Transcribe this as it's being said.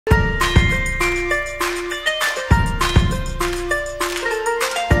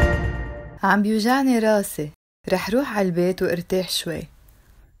عم بيوجعني راسي، رح روح عالبيت وارتاح شوي.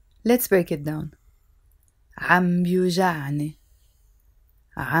 Let's break it down. عم بيوجعني،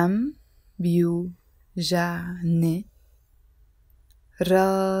 عم بيوجعني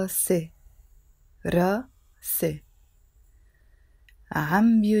راسي، راسي.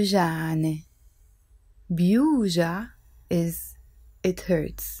 عم بيوجعني، بيوجع is it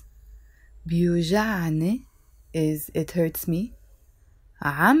hurts. بيوجعني is it hurts me.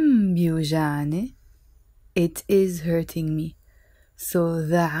 عم بيوجعني it is hurting me. So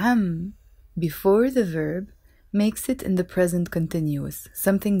the عم before the verb makes it in the present continuous,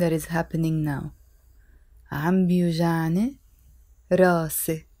 something that is happening now. عم بيوجعني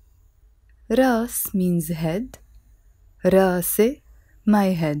راسي. راس means head. راسي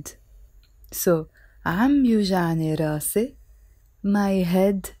my head. So عم بيوجعني راسي, my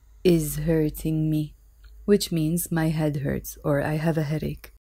head is hurting me, which means my head hurts or I have a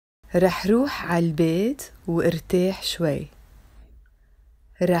headache. رح روح عالبيت وارتاح شوي.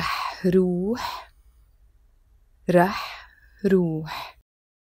 رح روح، رح روح.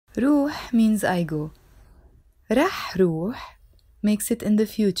 روح means I go. رح روح makes it in the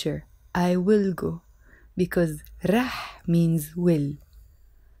future. I will go because رح means will.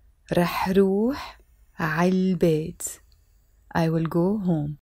 رح روح عالبيت. I will go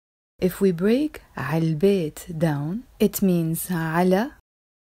home. If we break عالبيت down, it means على,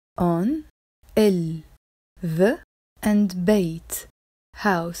 on, the, and بيت,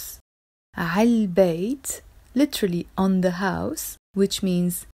 house. عالبيت, literally on the house, which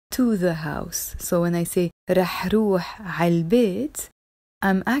means to the house. So when I say رح روح عالبيت,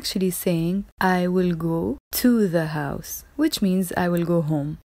 I'm actually saying I will go to the house, which means I will go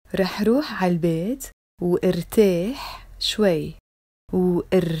home. رح روح عالبيت وارتاح شوي.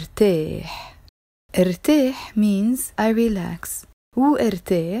 وارتاح. ارتاح means I relax.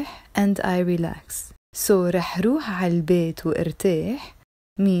 وارتاح and I relax. So رح روح عالبيت وارتاح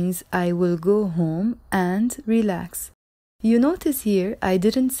means I will go home and relax. You notice here I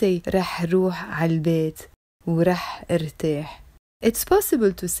didn't say رح روح عالبيت ورح ارتاح. It's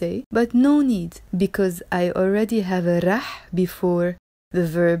possible to say, but no need because I already have a رح before the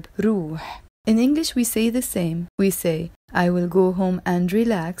verb روح. In English we say the same. We say I will go home and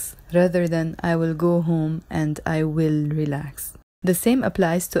relax rather than I will go home and I will relax. The same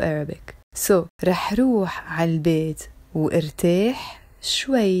applies to Arabic. So رح روح عالبيت وارتاح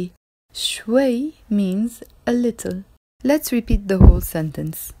شوي. شوي means a little. Let's repeat the whole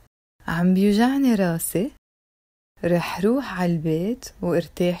sentence. عم بيوجعني راسي، رح روح عالبيت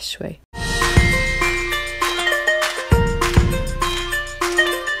وارتاح شوي.